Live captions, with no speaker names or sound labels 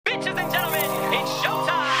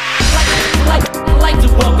like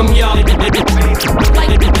to welcome y'all.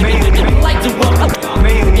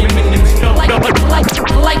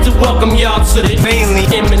 Like to welcome y'all to the mainly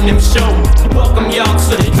Eminem show. Welcome y'all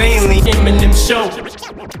to the mainly Eminem show.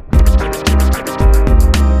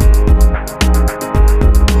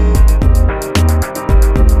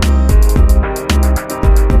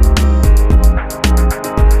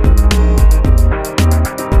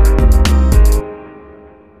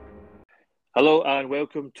 Hello and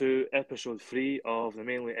welcome to episode 3 of the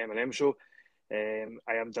Mainly Eminem Show. I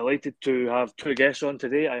am delighted to have two guests on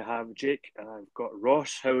today. I have Jake and I've got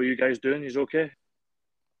Ross. How are you guys doing? Is okay?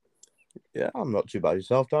 Yeah, I'm not too bad.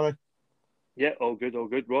 Yourself, Danny? Yeah, all good, all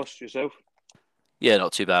good. Ross, yourself? Yeah,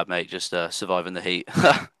 not too bad, mate. Just surviving the heat.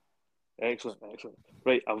 Excellent, excellent.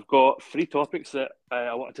 Right, I've got 3 topics that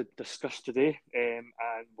I wanted to discuss today, and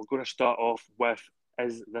we're going to start off with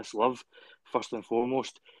Is This Love, first and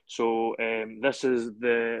foremost. So this is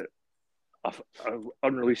the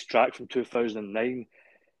unreleased track from 2009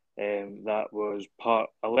 that was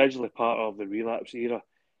allegedly part of the Relapse era.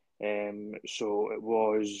 So it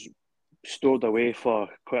was stored away for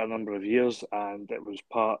quite a number of years, and it was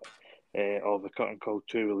part of the Curtain Call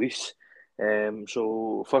 2 release.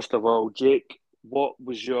 So first of all, Jake, what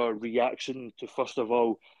was your reaction to, first of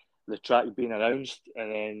all, the track being announced,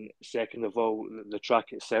 and then second of all, the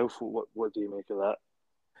track itself? What do you make of that?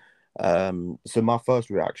 So my first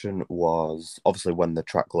reaction was obviously when the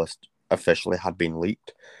track list officially had been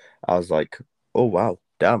leaked. I was like, oh wow,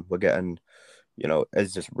 damn, we're getting,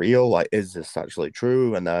 is this real? Like, is this actually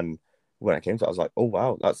true? And then when it came to it, I was like, oh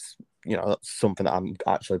wow, that's something that I'm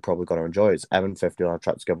actually probably going to enjoy. It's Evan 50 on a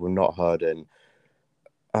track together. We've not heard in,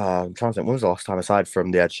 I'm trying to think, when was the last time, aside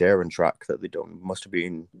from the Ed Sheeran track that they done? Must have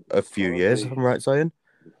been a few years, if I'm right saying.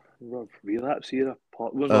 Relapse era.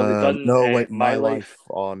 Well, no, they done My Life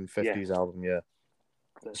on 50's album, yeah.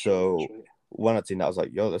 That's right. When I'd seen that, I was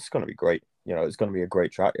like, yo, this is going to be great. It's going to be a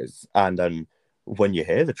great track. And then when you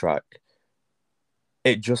hear the track,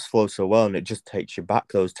 it just flows so well, and it just takes you back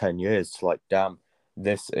those 10 years to like, damn,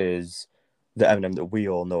 this is the Eminem that we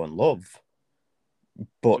all know and love,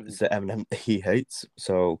 but it's the Eminem that he hates.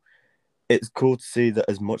 So it's cool to see that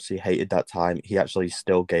as much as he hated that time, he actually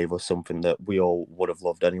still gave us something that we all would have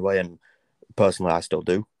loved anyway. And personally, I still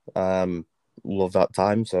do love that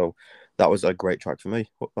time. So that was a great track for me.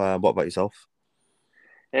 What about yourself?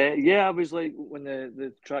 Yeah, I was like, when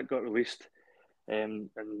the track got released, and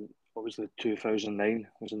obviously 2009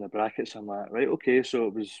 was in the brackets, I'm like, right, okay, so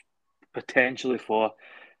it was potentially for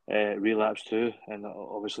Relapse 2, and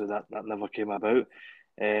obviously that never came about.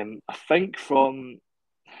 I think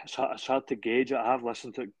it's hard to gauge it. I have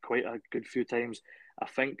listened to it quite a good few times. I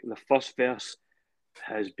think the first verse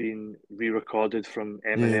has been re-recorded from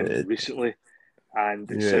Eminem recently, and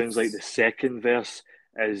it sounds like the second verse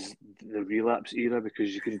is the Relapse era,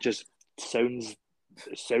 because you can just it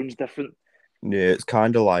sounds different. Yeah, it's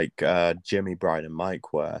kind of like Jimmy, Brian, and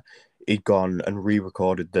Mike, where he'd gone and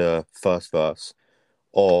re-recorded the first verse,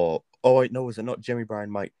 or wait, no, was it not Jimmy, Brian,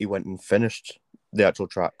 Mike? He went and finished the actual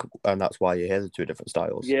track, and that's why you hear the two different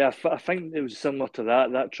styles. Yeah, I think it was similar to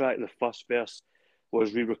that. That track, the first verse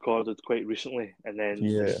was re-recorded quite recently, and then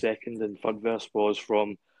the second and third verse was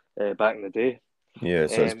from back in the day. Yeah,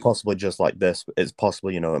 so it's possibly just like this. It's possible,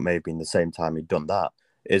 it may have been the same time he'd done that,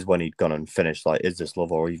 is when he'd gone and finished, like, Is This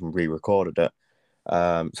Love, or even re-recorded it.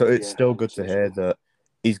 So it's still good to hear that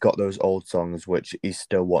he's got those old songs which he's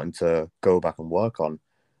still wanting to go back and work on,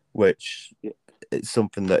 which it's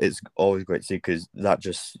something that it's always great to see, because that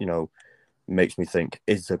just, makes me think,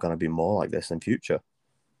 is there going to be more like this in future?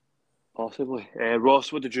 Possibly.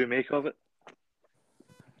 Ross, what did you make of it?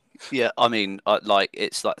 Yeah, I mean,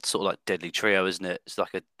 it's like sort of like Deadly Trio, isn't it? It's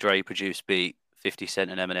like a Dre produced beat, 50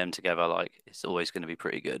 Cent and Eminem together. Like, it's always going to be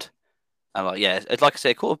pretty good. And like, yeah, like I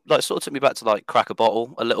said, sort of took me back to like Crack a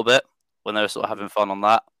Bottle a little bit when they were sort of having fun on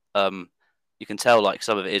that. You can tell like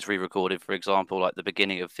some of it is re-recorded. For example, like the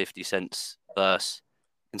beginning of 50 Cent's verse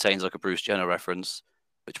contains like a Bruce Jenner reference,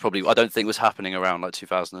 which probably I don't think was happening around like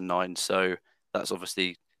 2009. So that's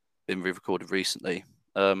obviously been re-recorded recently.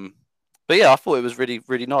 But yeah, I thought it was really,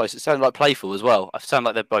 really nice. It sounded like playful as well. I sound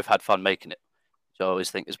like they've both had fun making it, which I always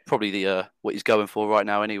think is probably the what he's going for right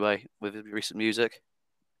now anyway with recent music.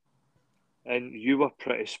 And you were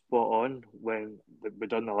pretty spot on when we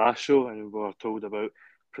done the last show, and we were told about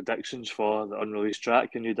predictions for the unreleased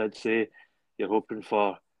track, and you did say you're hoping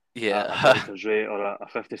for a Dr. Dre or a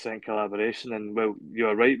 50 Cent collaboration. And well,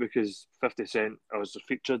 you're right, because 50 Cent was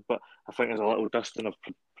featured, but I think there's a little dusting of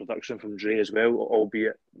production from Dre as well,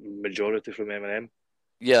 albeit majority from Eminem.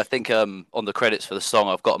 Yeah, I think on the credits for the song,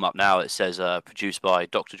 I've got them up now, it says produced by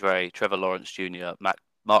Dr. Dre, Trevor Lawrence Jr.,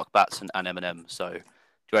 Mark Batson and Eminem. So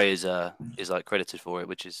Dre is like credited for it,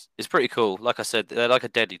 which is pretty cool. Like I said, they're like a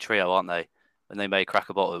deadly trio, aren't they? When they made Crack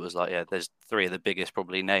a Bottle, it was like, yeah, there's three of the biggest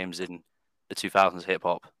probably names in the 2000s hip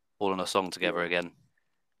hop all on a song together again.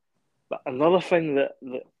 But another thing that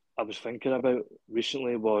I was thinking about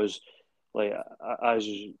recently was, like, as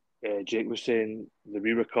Jake was saying, the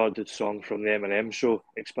re-recorded song from the Eminem show,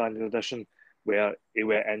 Expanded Edition, where he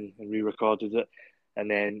went in and re-recorded it, and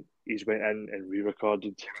then he's went in and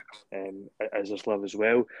re-recorded As This Love as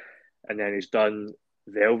well, and then he's done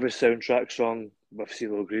the Elvis soundtrack song with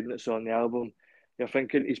CeeLo Green that's on the album. You're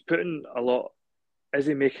thinking he's putting a lot. Is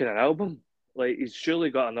he making an album? Like, he's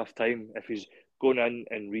surely got enough time if he's going in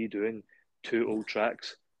and redoing two old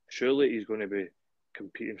tracks. Surely he's going to be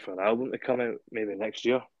competing for an album to come out maybe next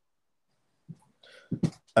year.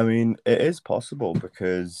 I mean, it is possible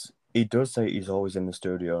because he does say he's always in the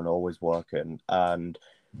studio and always working. And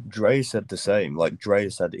Dre said the same. Like, Dre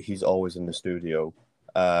said that he's always in the studio,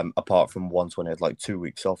 apart from once when he had like 2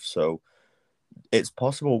 weeks off. So it's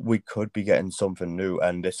possible we could be getting something new,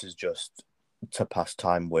 and this is just to pass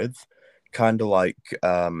time with. Kind of like,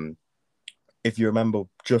 if you remember,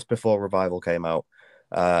 just before Revival came out,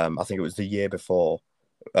 I think it was the year before,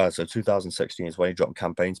 so 2016 is when he dropped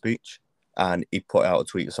Campaign Speech, and he put out a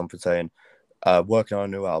tweet or something saying, working on a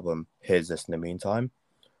new album, here's this in the meantime.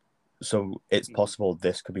 So it's possible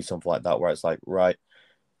this could be something like that, where it's like, right,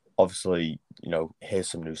 obviously, you know, here's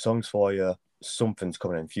some new songs for you, something's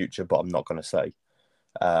coming in future, but I'm not going to say.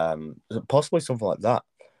 Possibly something like that.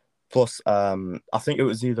 Plus, I think it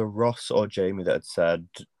was either Ross or Jamie that had said,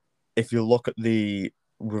 if you look at the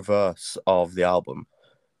reverse of the album,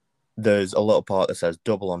 there's a little part that says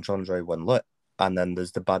double entendre when lit, and then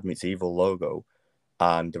there's the Bad Meets Evil logo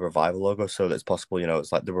and the Revival logo. So that's possible, you know,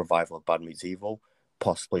 it's like the revival of Bad Meets Evil,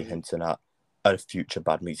 possibly hinting at a future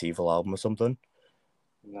Bad Meets Evil album or something.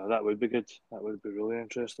 No, that would be good. That would be really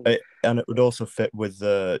interesting. And it would also fit with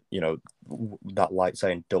the, you know, that light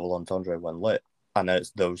saying double entendre when lit, and then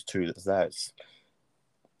it's those two that's there.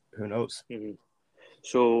 Who knows? Mm-hmm.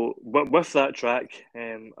 So with that track,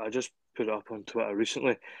 I just put it up on Twitter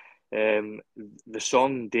recently. The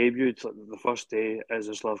song debuted like, the first day As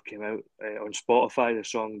This Love came out on Spotify. The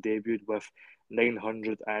song debuted with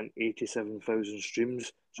 987,000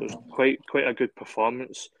 streams. So it's quite a good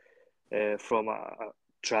performance from a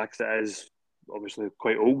track that is obviously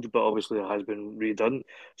quite old, but obviously it has been redone.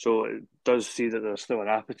 So it does see that there's still an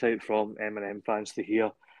appetite from Eminem fans to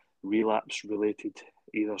hear Relapse related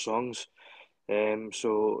either songs.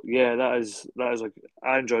 So yeah, that is like,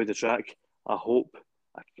 I enjoyed the track. I hope,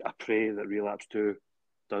 I pray that Relapse 2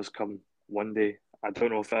 does come one day. I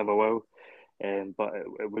don't know if it ever will, but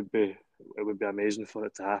it would be amazing for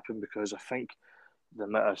it to happen, because I think the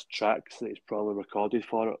amount of tracks that he's probably recorded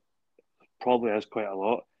for it probably is quite a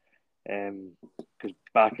lot. Because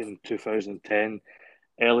back in 2010,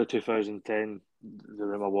 early 2010, the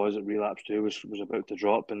rumour was that Relapse 2 was about to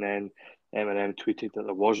drop, and then Eminem tweeted that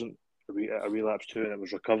there wasn't a Relapse 2 and it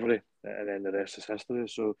was Recovery, and then the rest is history.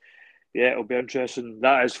 So yeah, it'll be interesting.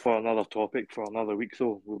 That is for another topic for another week,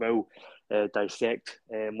 though. We will dissect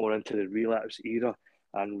more into the Relapse era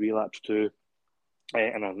and Relapse 2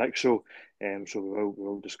 in our next show. So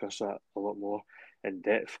we'll discuss that a lot more in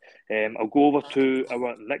depth. I'll go over to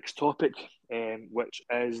our next topic, which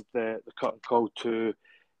is the curtain call to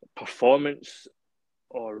performance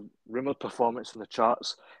or rumoured performance in the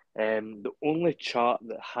charts. The only chart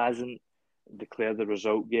that hasn't declared the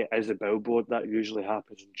result yet is the Billboard. That usually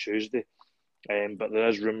happens on Tuesday. But there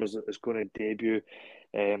is rumours that it's going to debut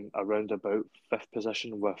around about 5th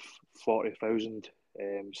position with 40,000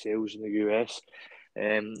 sales in the US.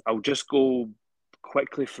 I'll just go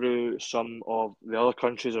quickly through some of the other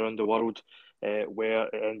countries around the world where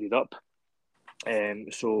it ended up.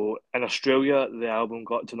 So in Australia, the album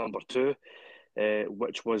got to number 2,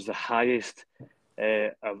 which was the highest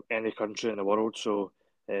of any country in the world. So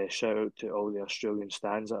shout out to all the Australian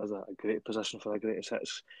stands. That is a great position for the greatest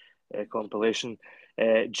hits compilation.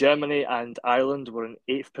 Germany and Ireland were in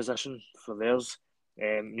 8th position for theirs.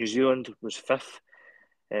 New Zealand was 5th.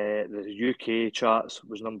 The UK charts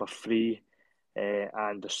was number 3,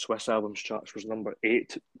 and the Swiss albums charts was number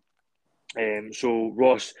 8. So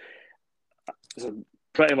Ross, is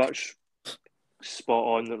pretty much spot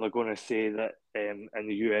on that they're going to say that in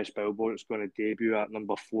the US Billboard it's going to debut at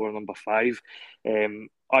number 4 or number 5.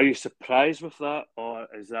 Are you surprised with that, or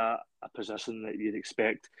is that a position that you'd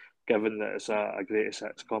expect, given that it's a greatest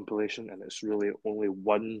hits compilation and it's really only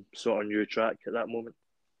one sort of new track at that moment?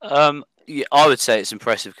 Yeah, I would say it's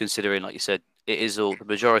impressive, considering, like you said, it is all, the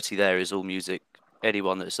majority there is all music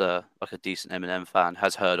anyone that's like a decent Eminem fan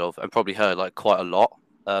has heard of, and probably heard like quite a lot.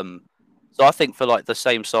 So I think for like the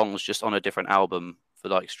same songs just on a different album for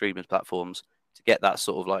like streaming platforms to get that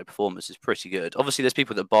sort of like performance is pretty good. Obviously, there's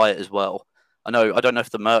people that buy it as well. I don't know if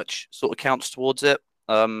the merch sort of counts towards it.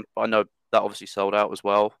 But I know that obviously sold out as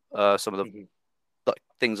well. Some of the Mhm. like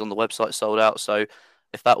things on the website sold out. So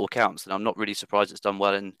if that all counts, then I'm not really surprised it's done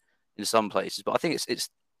well in some places. But I think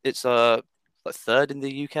it's like third in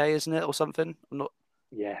the UK, isn't it, or something? I'm not.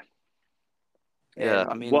 Yeah. Yeah,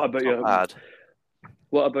 I mean, What about it's not bad.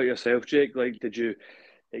 what about yourself, Jake? Like, did you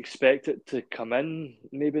expect it to come in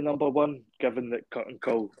maybe number one, given that Cut and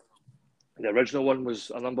Call, the original one,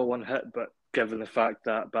 was a number one hit, but given the fact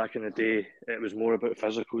that back in the day it was more about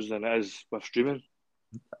physicals than it is with streaming?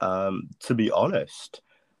 To be honest,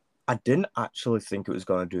 I didn't actually think it was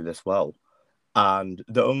going to do this well. And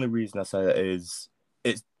the only reason I say that is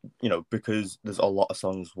it's, because there's a lot of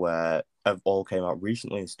songs where have all came out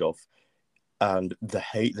recently and stuff, and the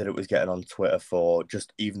hate that it was getting on Twitter for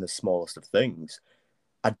just even the smallest of things,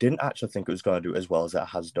 I didn't actually think it was going to do as well as it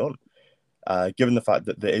has done. Given the fact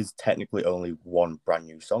that there is technically only one brand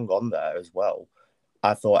new song on there as well,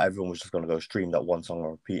 I thought everyone was just going to go stream that one song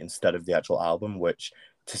on repeat instead of the actual album, which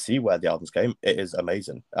to see where the albums came, it is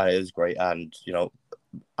amazing and it is great. And,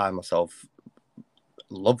 I myself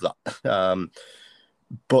love that.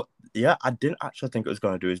 But yeah, I didn't actually think it was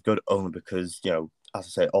going to do as good only because, as I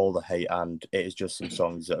say, all the hate and it is just some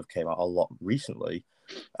songs that have came out a lot recently.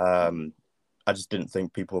 I just didn't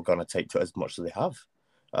think people were going to take to it as much as they have.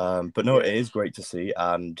 But no, Yeah. it is great to see,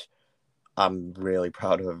 and I'm really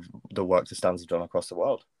proud of the work the stands have done across the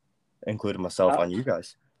world, including myself I, and you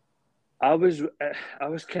guys. I was I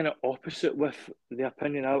was kind of opposite with the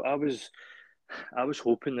opinion. I was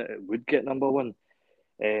hoping that it would get number one,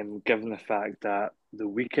 given the fact that The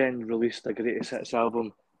Weeknd released a greatest hits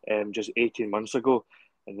album just 18 months ago,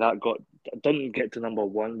 and that didn't get to number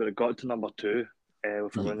one, but it got to number two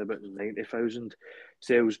with Mm. around about 90,000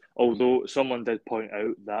 sales. Although someone did point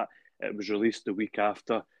out that it was released the week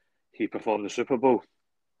after he performed the Super Bowl.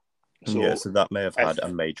 Yeah, So so that may have if had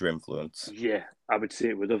a major influence. yeah, I would say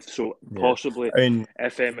it would have. So Yeah, possibly I mean,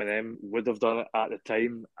 if Eminem would have done it at the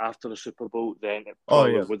time after the Super Bowl, then it oh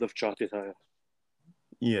probably yeah, would have charted higher.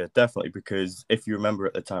 yeah, definitely. Because if you remember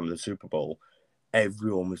at the time of the Super Bowl,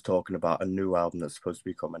 everyone was talking about a new album that's supposed to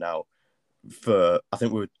be coming out. For I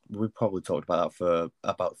think we probably talked about that for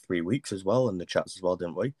about 3 weeks as well in the chats as well,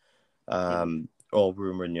 didn't we? Mhm. All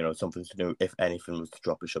rumoring, something to do. If anything was to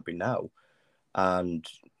drop, it should be now. And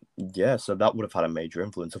yeah, so that would have had a major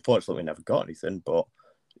influence. Unfortunately, we never got anything, but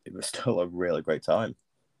it was still a really great time.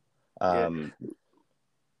 Yeah. Um,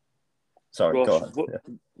 Sorry, go Ross, ahead.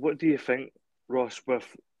 Yeah. what do you think, Ross, with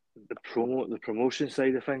the promotion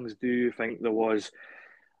side of things? Do you think there was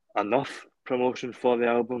enough promotion for the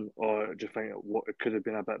album, or do you think it could have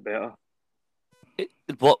been a bit better?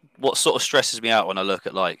 What sort of stresses me out when I look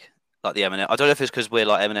at like the Eminem. I don't know if it's because we're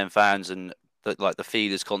like Eminem fans and the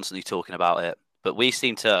feed is constantly talking about it, but we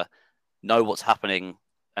seem to know what's happening,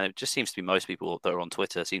 and it just seems to be most people that are on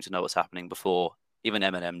Twitter seem to know what's happening before even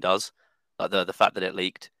Eminem does. Like the fact that it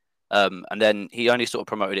leaked, and then he only sort of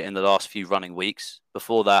promoted it in the last few running weeks.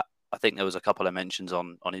 Before that, I think there was a couple of mentions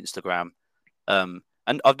on Instagram,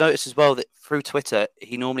 and I've noticed as well that through Twitter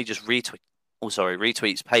he normally just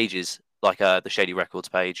retweets pages like the Shady Records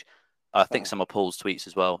page. I think Uh, some of Paul's tweets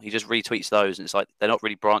as well. He just retweets those, and it's like they're not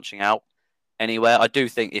really branching out anywhere. I do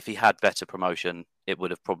think if he had better promotion, it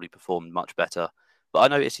would have probably performed much better. But I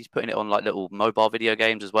noticed he's putting it on like little mobile video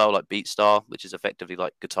games as well, like BeatStar, which is effectively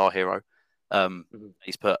like Guitar Hero. mhm.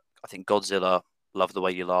 He's put, I think, Godzilla, Love the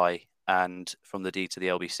Way You Lie, and From the D to the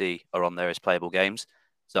LBC are on there as playable games.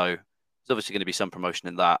 So there's obviously going to be some promotion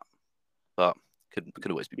in that, but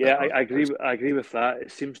could always be Yeah, better, I I agree. suppose. I agree with that.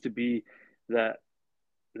 It seems to be that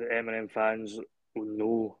the Eminem fans will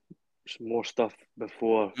know more stuff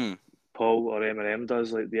before Mm, Paul or Eminem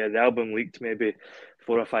does. Like the album leaked maybe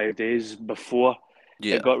 4 or 5 days before it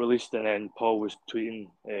yeah, got released, and then Paul was tweeting,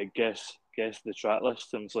 guess the track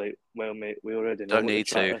list," and it's like, well, mate, we already know don't what the need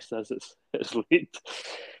track to. list is. It's leaked.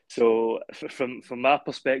 So from my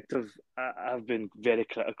perspective, I've been very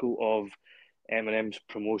critical of Eminem's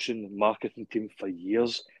promotion marketing team for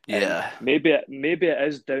years, and Yeah, maybe it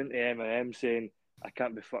is down to Eminem saying, "I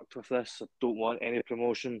can't be fucked with this. I don't want any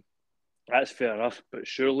promotion." That's fair enough, but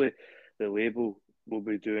surely the label will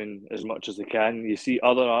be doing as much as they can. You see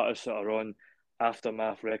other artists that are on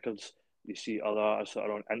Aftermath Records, you see other artists that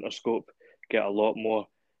are on Interscope get a lot more.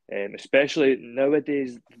 Especially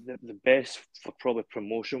nowadays, the best for probably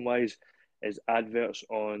promotion wise is adverts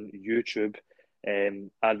on YouTube,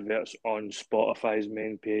 adverts on Spotify's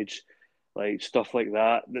main page, like stuff like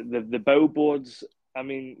that. The billboards I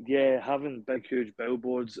mean, yeah, having big, huge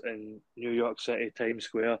billboards in New York City, Times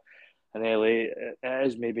Square, and LA, it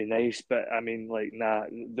is maybe nice, but I mean, like, nah,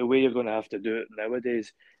 the way you're going to have to do it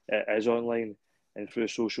nowadays is online and through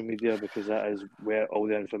social media because that is where all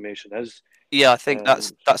the information is. Yeah, I think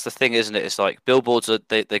So, that's the thing, isn't it? It's like billboards are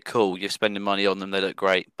they're cool. You're spending money on them, they look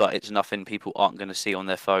great, but it's nothing people aren't going to see on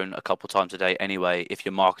their phone a couple times a day anyway if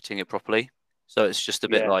you're marketing it properly. So it's just a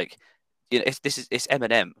bit yeah, like, it's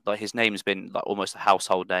Eminem. Like his name's been like almost a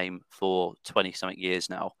household name for 20 something years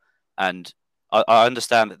now, and I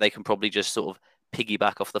understand that they can probably just sort of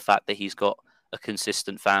piggyback off the fact that he's got a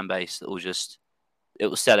consistent fan base that will just it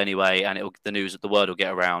will sell anyway, and the word will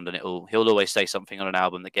get around, and he'll always say something on an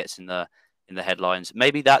album that gets in the headlines.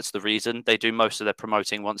 Maybe that's the reason they do most of their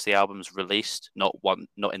promoting once the album's released, not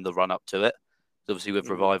in the run up to it. Obviously, with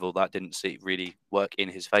mhm. Revival, that didn't really work in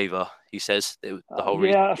his favor. He says the whole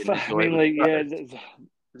reason Yeah. he didn't I enjoy it mean, was like, the fact yeah,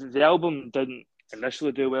 that the album didn't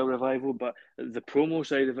initially do well, Revival, but the promo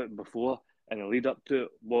side of it before and the lead up to it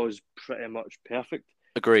was pretty much perfect.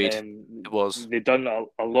 agreed it was. They done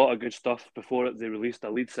a lot of good stuff before it. They released a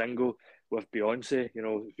lead single with Beyonce. You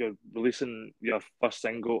know, if you're releasing your first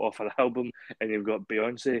single off an album and you've got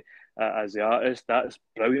Beyonce as the artist, that's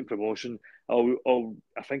brilliant promotion.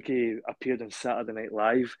 I think he appeared on Saturday Night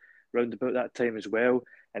Live round about that time as well.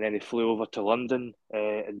 And then he flew over to London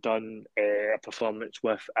and done a performance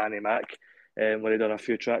with Annie Mac, where he done a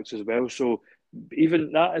few tracks as well. So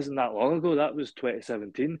even that isn't that long ago. That was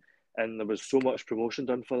 2017, and there was so much promotion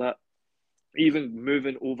done for that. Even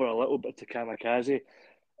moving over a little bit to Kamikaze,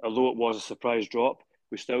 although it was a surprise drop,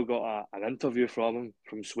 we still got an interview from him,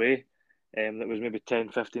 from Sway, that was maybe 10,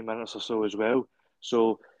 15 minutes or so as well.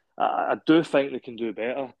 So I do think they can do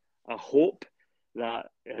better. I hope that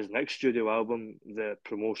his next studio album, the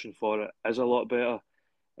promotion for it is a lot better.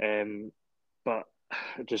 Um, but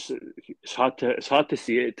just it's hard to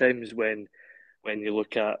see it at times when you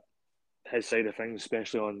look at his side of things,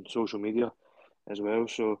 especially on social media as well.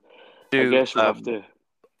 So I Do guess we'll have to.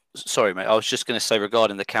 Sorry, mate. I was just going to say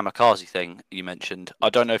regarding the kamikaze thing you mentioned. I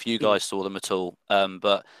don't know if you Hmm. guys saw them at all,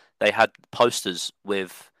 but they had posters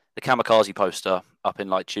with the kamikaze poster up in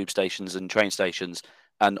like tube stations and train stations,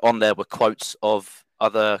 and on there were quotes of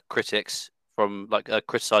other critics from like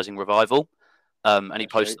criticizing Revival, and he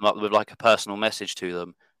That's posted right. them up with like a personal message to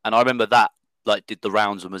them. And I remember that like did the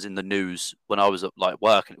rounds and was in the news when I was at like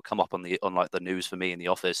work, and it would come up on like the news for me in the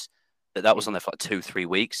office. That was on Hmm. there for like 2 3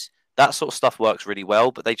 weeks. That sort of stuff works really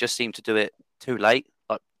well, but they just seem to do it too late.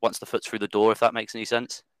 Like once the foot's through the door, if that makes any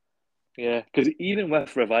sense. Yeah, because even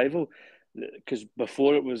with Revival, because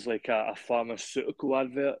before it was like a pharmaceutical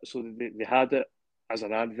advert, so they had it as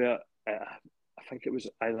an advert. I think it was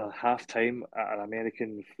either halftime at an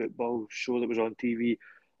American football show that was on TV,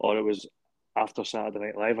 or it was after Saturday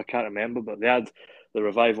Night Live. I can't remember, but they had the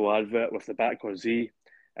Revival advert with the backwards Z,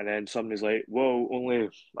 and then somebody's like, "Whoa, only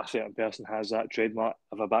a certain person has that trademark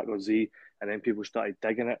of a backwards Z," and then people started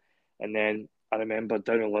digging it, and then I remember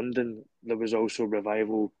down in London there was also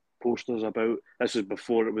Revival posters about. This is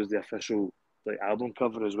before it was the official like album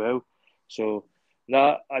cover as well. So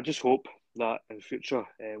nah, I just hope that in future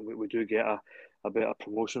we do get a better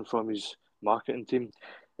promotion from his marketing team.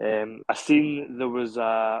 I seen there was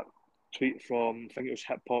a tweet from I think it was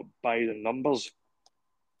Hip Hop by the Numbers.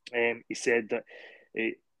 He said that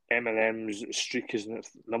uh, Eminem's streak is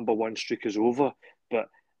number one streak is over, but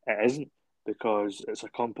it isn't because it's a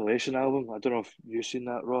compilation album. I don't know if you've seen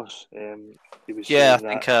that, Ross. He was Yeah, saying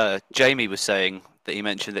I think that. Jamie was saying that he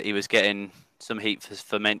mentioned that he was getting some heat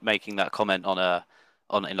for making that comment on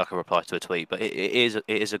in like a reply to a tweet. But it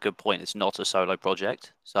is a good point. It's not a solo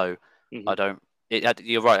project, so I Mhm. don't.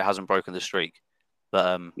 You're right. It hasn't broken the streak,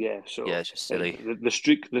 but Yeah, yeah, so it's just silly. the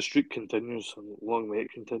streak continues, and long may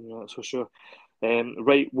it continue. That's for sure.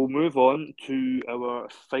 Right, we'll move on to our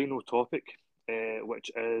final topic,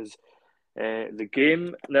 which is the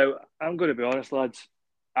game. Now, I'm going to be honest, lads.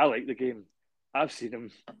 I like the game. I've seen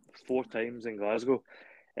him 4 times in Glasgow.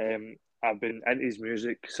 I've been into his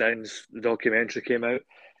music since the documentary came out,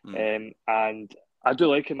 Mm. and I do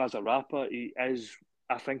like him as a rapper. He is,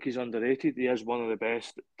 I think, he's underrated. He is one of the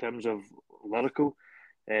best in terms of lyrical.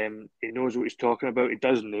 He knows what he's talking about. He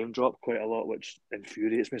does name drop quite a lot, which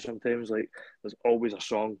infuriates me sometimes. Like, there's always a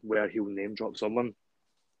song where he'll name drop someone.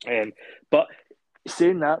 But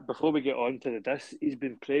saying that, before we get on to the diss, he's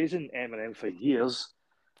been praising Eminem for years,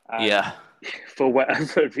 and Yeah, for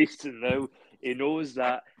whatever reason now, he knows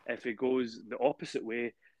that if he goes the opposite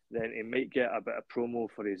way, then he might get a bit of promo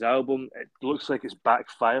for his album. It looks like it's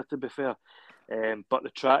backfired, to be fair. But the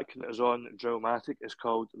track that is on Drillmatic is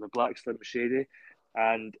called The Black Slim Shady,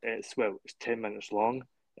 and it's 10 minutes long.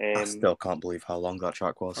 I still can't believe how long that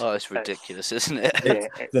track was. Oh, it's ridiculous, isn't it?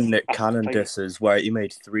 It's the Nick I Cannon think- disses where he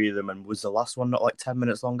made 3 of them, and was the last one not like 10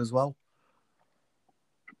 minutes long as well?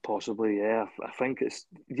 Possibly, yeah. I think it's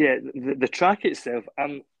the track itself.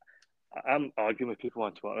 I'm arguing with people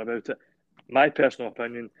on Twitter about it. My personal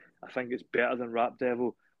opinion, I think it's better than Rap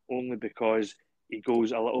Devil only because he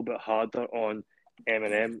goes a little bit harder on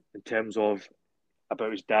Eminem in terms of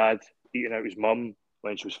about his dad eating out his mum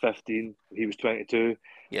when she was 15, he was 22.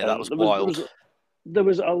 Yeah, And that was wild. There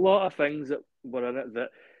was a lot of things that were in it that,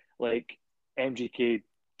 like, MGK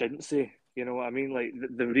didn't say. You know what I mean? Like,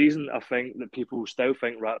 the reason I think that people still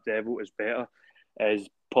think Rap Devil is better is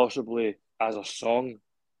possibly as a song,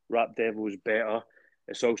 Rap Devil is better.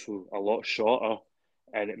 It's also a lot shorter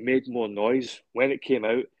and it made more noise. When it came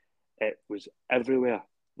out, it was everywhere.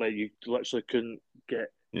 Like, you literally couldn't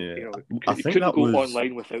get, Yeah, you couldn't go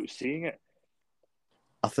online without seeing it.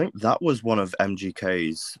 I think that was one of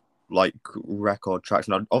MGK's like record tracks.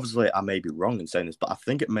 Now, obviously, I may be wrong in saying this, but I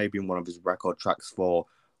think it may be one of his record tracks for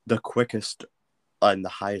the quickest and the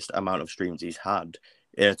highest amount of streams he's had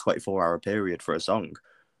in a 24-hour period for a song.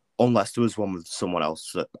 Unless there was one with someone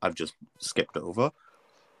else that I've just skipped over.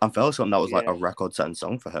 I'm fairly certain that was like a record-setting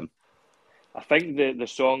song for him. I think the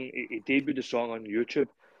song, he debuted the song on YouTube.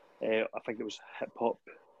 I think it was Hip Hop.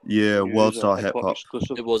 Yeah, World Star Hip Hop.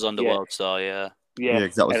 Exclusive. It was under World Star, yeah. Yeah,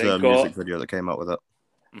 because that was the music video that came out with it.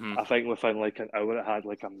 Mm-hmm. I think within like an hour it had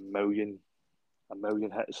like a million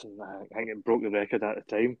hits, and I think it broke the record at the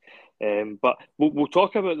time. But we'll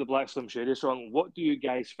talk about the Black Slim Shady song. What do you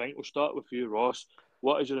guys think? We'll start with you, Ross.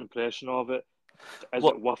 What is your impression of it? Is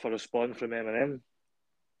it worth a response from Eminem?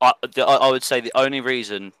 I would say the only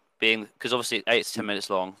reason being, because obviously it's 8 to 10 minutes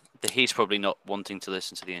long, that he's probably not wanting to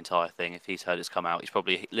listen to the entire thing. If he's heard it's come out, he's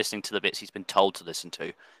probably listening to the bits he's been told to listen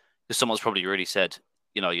to. Because someone's probably really said,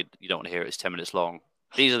 you don't want to hear it, it's 10 minutes long.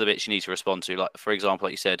 These are the bits you need to respond to. Like, for example,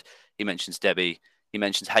 like you said, he mentions Debbie, he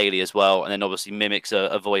mentions Haley as well, and then obviously mimics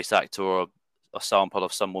a voice actor or a sample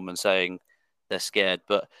of some woman saying they're scared.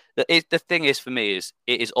 But the thing is, for me, is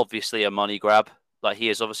it is obviously a money grab. Like, he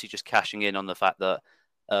is obviously just cashing in on the fact that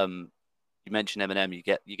you mentioned Eminem,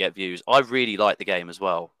 you get views. I really like the game as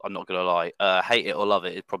well. I'm not gonna lie. Hate it or love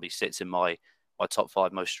it, it probably sits in my top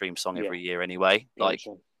 5 most streamed song every year anyway. Like,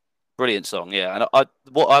 brilliant song, yeah. And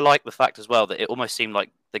what I like the fact as well that it almost seemed like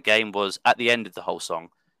the game was at the end of the whole song,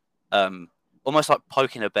 almost like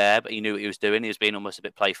poking a bear, but he knew what he was doing. He was being almost a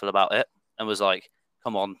bit playful about it and was like,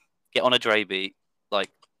 "Come on, get on a Dre beat, like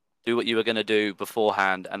do what you were gonna do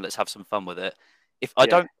beforehand, and let's have some fun with it."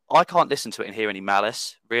 I can't listen to it and hear any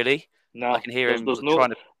malice really. No, I can hear him trying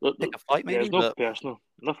to pick a fight, maybe. There's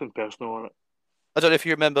nothing personal on it. I don't know if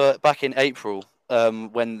you remember back in April,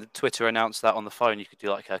 when Twitter announced that on the phone, you could do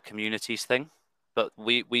like a communities thing, but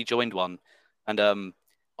we joined one, and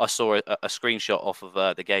I saw a screenshot off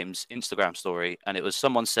of the game's Instagram story, and it was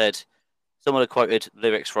someone had quoted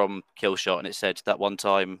lyrics from Killshot, and it said that one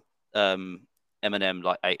time Eminem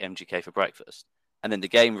like ate MGK for breakfast, and then the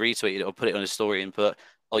game retweeted it or put it on his story and put,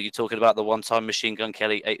 "Oh, you talking about the one time Machine Gun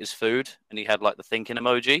Kelly ate his food?" And he had like the thinking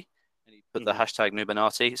emoji, and he put the hashtag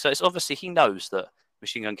Nubanati. So it's obviously he knows that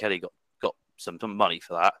Machine Gun Kelly got some money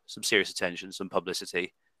for that, some serious attention, some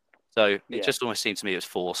publicity. So it just almost seemed to me it was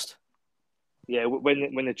forced. Yeah,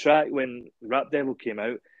 when Rap Devil came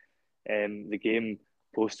out, the game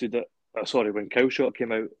posted it. When Killshot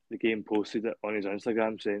came out, the game posted it on his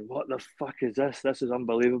Instagram saying, "What the fuck is this? This is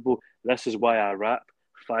unbelievable. This is why I rap."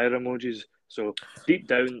 Fire emojis. So deep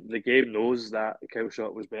down, the game knows that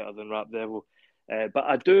Killshot was better than Rap Devil. But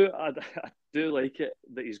I do like it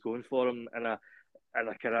that he's going for him in a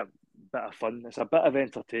kind of bit of fun. It's a bit of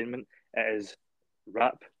entertainment. It is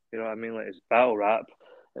rap. You know what I mean? Like, it's battle rap.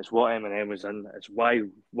 It's what Eminem was in. It's why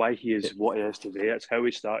he is what he is today. It's how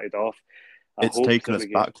he started off. It's taken us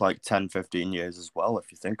back like 10, 15 years as well,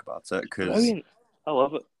 if you think about it. Brilliant. I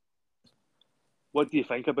love it. What do you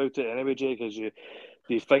think about it anyway, Jake? Do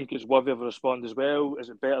you think it's worthy of a response as well? Is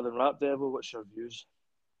it better than Rap Devil? What's your views?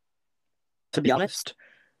 To be honest,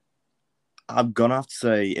 I'm gonna have to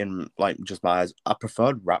say, in like just my eyes, I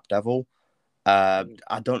preferred Rap Devil. I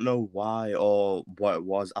don't know why or what it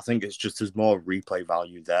was. I think it's just there's more replay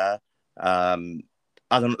value there. I don't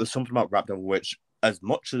know. There's something about Rap Devil which, as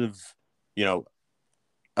much of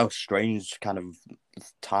a strange kind of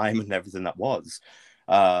time and everything that was,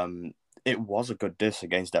 it was a good diss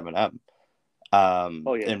against Eminem.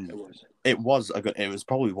 It was. It was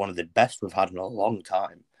probably one of the best we've had in a long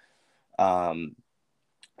time. And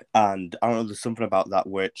I don't know, there's something about that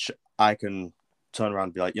which I can turn around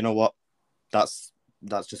and be like, you know what, that's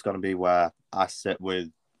just going to be where I sit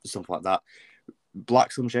with something like that.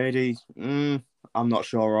 Black Slim Shady, I'm not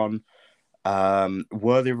sure on.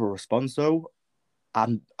 Worthy of a response though,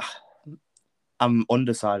 and I'm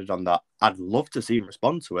undecided on that. I'd love to see him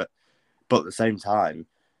respond to it, but at the same time,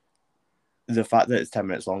 the fact that it's 10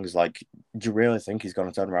 minutes long is like, do you really think he's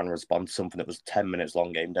going to turn around and respond to something that was 10 minutes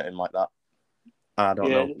long aimed at him like that? I don't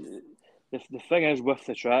know. The thing is with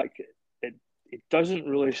the track, it doesn't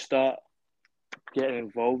really start getting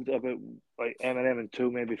involved about like Eminem until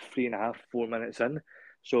maybe 3.5, 4 minutes in.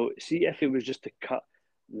 So see if it was just to cut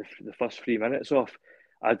the first 3 minutes off,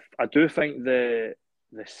 I do think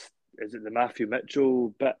this is it the Matthew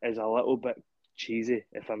Mitchell bit is a little bit cheesy,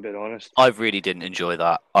 if I'm being honest. I really didn't enjoy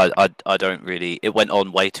that. I don't really. It went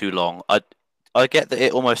on way too long. I get that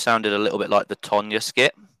it almost sounded a little bit like the Tonya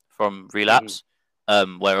skit from Relapse,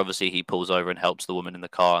 where obviously he pulls over and helps the woman in the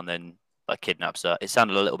car and then like kidnaps her. It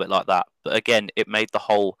sounded a little bit like that, but again, it made the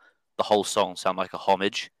whole song sound like a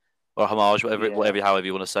homage or a homage, however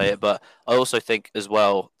you want to say it. But I also think as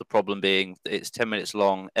well the problem being that it's 10 minutes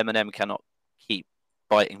long. Eminem cannot keep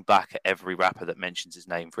biting back at every rapper that mentions his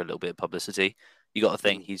name for a little bit of publicity. You got to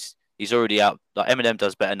think he's already out. Like Eminem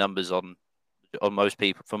does better numbers on most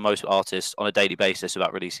people, for most artists, on a daily basis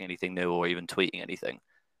without releasing anything new or even tweeting anything.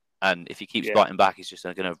 And if he keeps biting back, he's just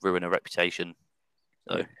going to ruin a reputation.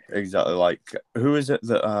 So exactly. Like, who is it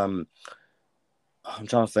that I'm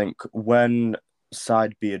trying to think when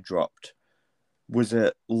Side B had dropped? Was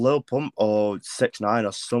it Lil Pump or 6ix9ine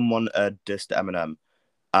or someone dissed Eminem?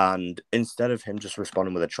 And instead of him just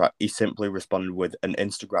responding with a track, he simply responded with an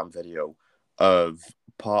Instagram video of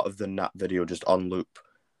part of the Nat video just on loop.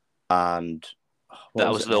 And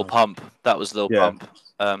that was Lil Pump. That was Lil Pump.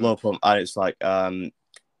 Lil Pump. And it's like,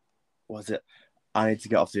 was it? I need to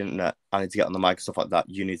get off the internet. I need to get on the mic and stuff like that.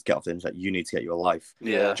 You need to get off the internet. You need to get your life.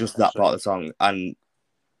 Yeah. Just that part of the song. And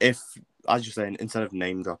if, as you're saying, instead of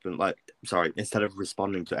name dropping, instead of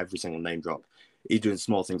responding to every single name drop, he's doing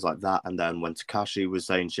small things like that. And then when Tekashi was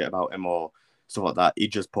saying shit about him or stuff like that, he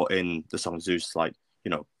just put in the song Zeus, like,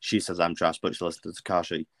 she says I'm trash, but she listens to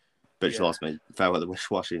Tekashi. But she lost me. Fair weather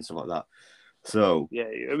wish-washy and stuff like that. So yeah,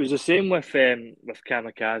 it was the same with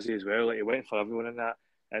Kamikaze as well. Like he went for everyone in that,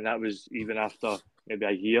 and that was even after maybe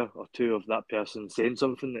a year or two of that person saying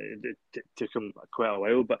something. It took him quite a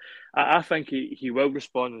while, but I think he will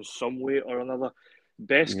respond in some way or another.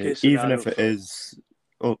 Best case scenario, even if it is.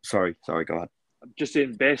 Oh, sorry, go ahead. I'm just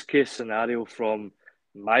saying, best case scenario from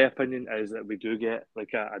my opinion is that we do get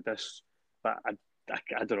like a diss, but I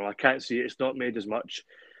don't know. I can't see it. It's not made as much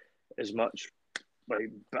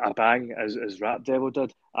like a bang as Rap Devil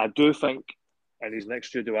did. I do think in his next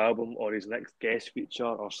studio album or his next guest feature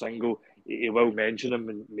or single, he will mention him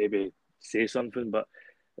and maybe say something. But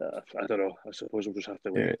I don't know. I suppose we'll just have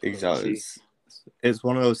to wait. Yeah, exactly. It's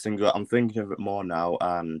one of those things where I'm thinking of it more now,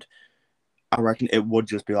 and I reckon it would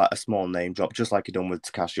just be like a small name drop, just like he done with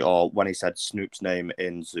Tekashi, or when he said Snoop's name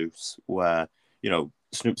in Zeus, where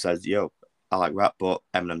Snoop says, "Yo, I like rap, but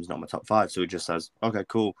Eminem's not my top 5," so he just says, "Okay,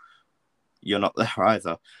 cool. You're not there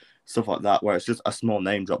either." Stuff like that, where it's just a small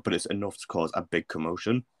name drop, but it's enough to cause a big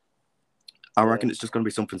commotion. I reckon it's just going to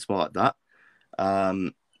be something small like that.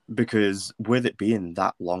 Because with it being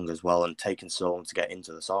that long as well and taking so long to get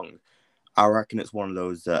into the song, I reckon it's one of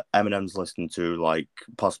those that Eminem's listening to, like,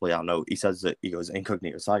 possibly, I don't know, he says that he goes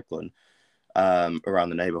incognito cycling around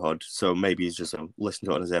the neighborhood. So maybe he's just listening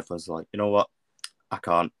to it on his earphones, like, you know what? I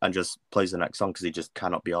can't, and just plays the next song because he just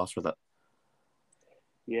cannot be arsed with it.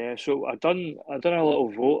 Yeah, so I done a little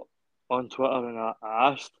vote on Twitter and I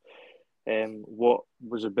asked what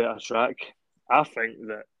was a better track. I think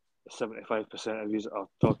that 75% of these are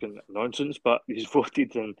talking nonsense, but he's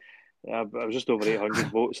voted and it was just over 800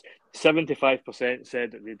 votes. 75%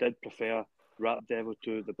 said that they did prefer Rap Devil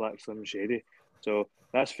to the Black Slim Shady. So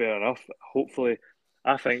that's fair enough. Hopefully,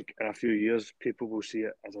 I think in a few years people will see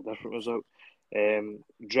it as a different result.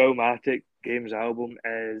 Drillmatic Games album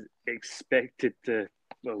is expected to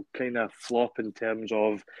kind of flop in terms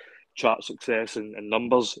of chart success and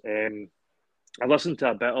numbers. I listened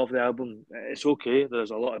to a bit of the album. It's okay.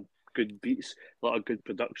 There's a lot of good beats, a lot of good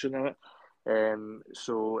production in it.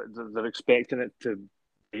 So they're expecting it to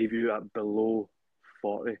debut at below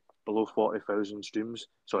 40,000 streams.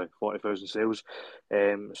 Sorry, 40,000 sales.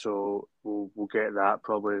 So we'll get that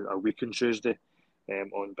probably a week on Tuesday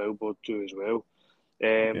on Billboard too as well.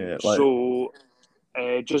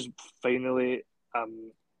 Just finally,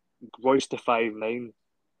 Royce da 5'9"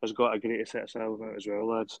 has got a greatest hits album out as well,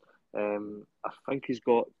 lads. I think he's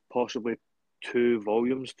got possibly 2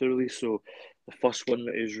 volumes to release. So the first one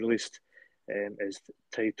that is released is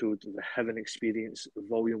titled The Heaven Experience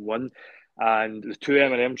Volume 1. And the 2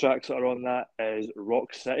 Eminem tracks that are on that is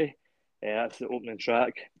Rock City That's the opening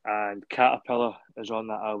track, and Caterpillar is on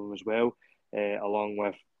that album as well, along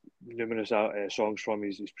with numerous songs from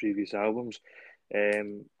his previous albums.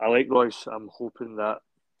 I like Royce. I'm hoping that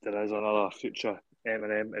there is another future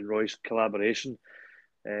Eminem and Royce collaboration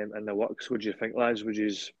in the works. What do you think, lads? Would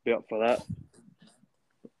you be up for that?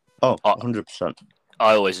 Oh, 100%.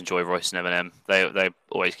 I always enjoy Royce and Eminem. They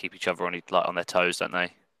always keep each other on their toes, don't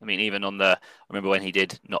they? I mean, even I remember when he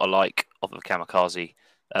did Not Alike off of Kamikaze.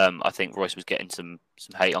 I think Royce was getting some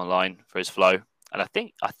hate online for his flow, and I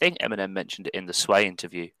think Eminem mentioned it in the Sway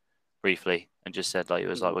interview briefly, and just said like it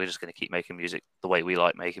was like we're just going to keep making music the way we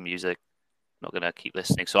like making music, not going to keep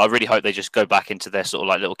listening. So I really hope they just go back into their sort of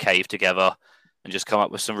like little cave together and just come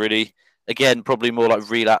up with some really, again, probably more like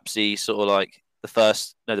relapsey sort of like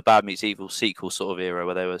the Bad Meets Evil sequel sort of era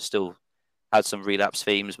where they were still had some relapse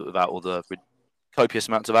themes but without all the copious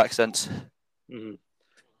amounts of accents. Mm-hmm.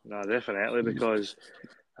 No, definitely, because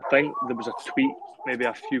I think there was a tweet maybe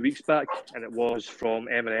a few weeks back, and it was from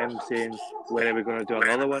Eminem saying, "When are we going to do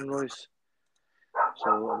another one, Royce?"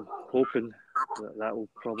 So I'm hoping that will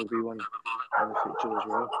probably be one in the future as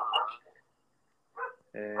well.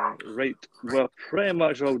 Right, we're pretty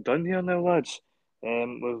much all done here now, lads.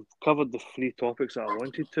 We've covered the 3 topics that I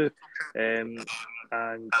wanted to, and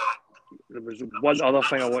there was one other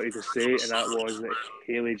thing I wanted to say, and that was that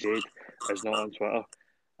Hayley Jade is not on Twitter,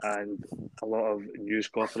 and a lot of news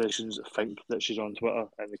corporations think that she's on Twitter,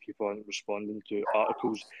 and they keep on responding to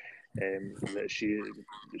articles that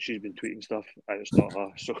she's been tweeting stuff, and it's not her.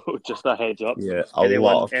 So just a heads up, Yeah,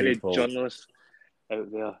 lot of any people. journalists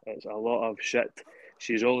out there, it's a lot of shit.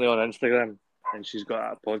 She's only on Instagram, and she's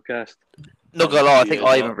got a podcast. Not gonna lie, I think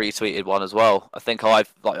I even retweeted one as well. I think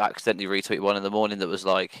I've like accidentally retweeted one in the morning that was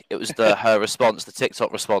like it was her response, the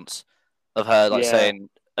TikTok response of her like saying,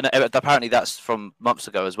 and apparently that's from months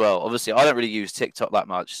ago as well. Obviously, I don't really use TikTok that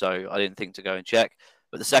much, so I didn't think to go and check.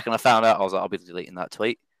 But the second I found out, I was like, I'll be deleting that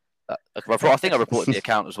tweet. I think I reported the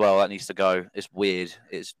account as well. That needs to go. It's weird.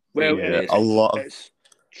 It's really weird. It's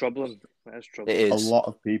troubling. It's troubling. It is. A lot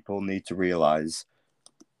of people need to realise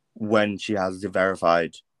when she has the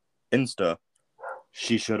verified Insta,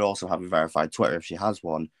 she should also have a verified Twitter if she has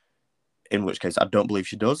one. In which case, I don't believe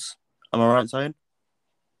she does. Am I right in saying?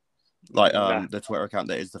 Like the Twitter account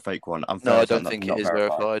that is the fake one. No, I don't think it is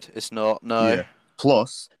verified. It's not. No. Yeah.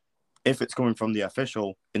 Plus, if it's coming from the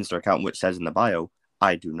official Insta account, which says in the bio,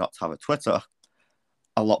 I do not have a Twitter,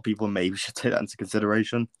 a lot of people maybe should take that into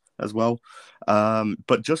consideration as well.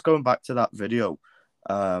 But just going back to that video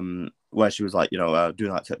where she was like,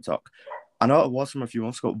 doing that TikTok, I know it was from a few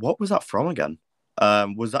months ago. What was that from again?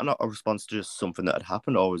 Was that not a response to just something that had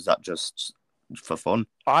happened, or was that just for fun?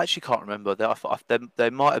 I actually can't remember.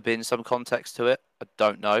 There might have been some context to it. I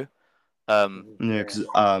don't know. Yeah, because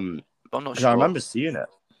I'm not sure. I remember seeing it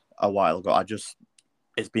a while ago.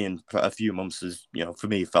 It's been for a few months, as for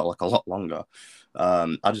me, it felt like a lot longer.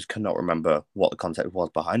 I just cannot remember what the context was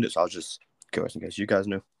behind it, so I was just curious in case you guys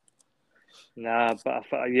knew. Nah, but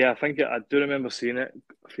I think I do remember seeing it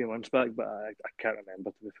a few months back, but I can't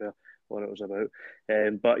remember, to be fair, what it was about.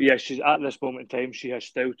 But yeah, she's at this moment in time, she has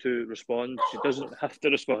still to respond. She doesn't have to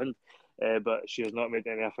respond, but she has not made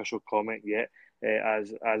any official comment yet.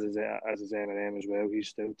 As is Eminem as well. He's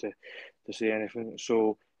still to say anything.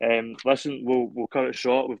 So listen, we'll cut it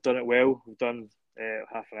short. We've done it well. We've done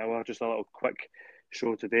half an hour, just a little quick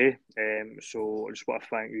show today. So I just want to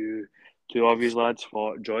thank you to all of you lads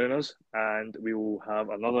for joining us, and we will have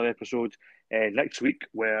another episode next week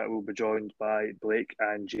where we'll be joined by Blake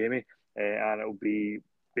and Jamie, and it'll be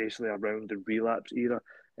basically around the Relapse era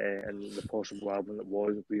and the possible album that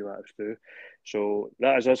was Relapse too. So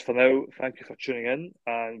that is us for now. Thank you for tuning in,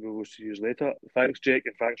 and we will see you later. Thanks, Jake,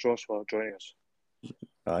 and thanks, Ross, for joining us.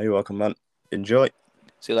 You're welcome, man. Enjoy.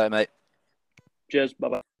 See you later, mate. Cheers.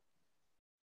 Bye-bye.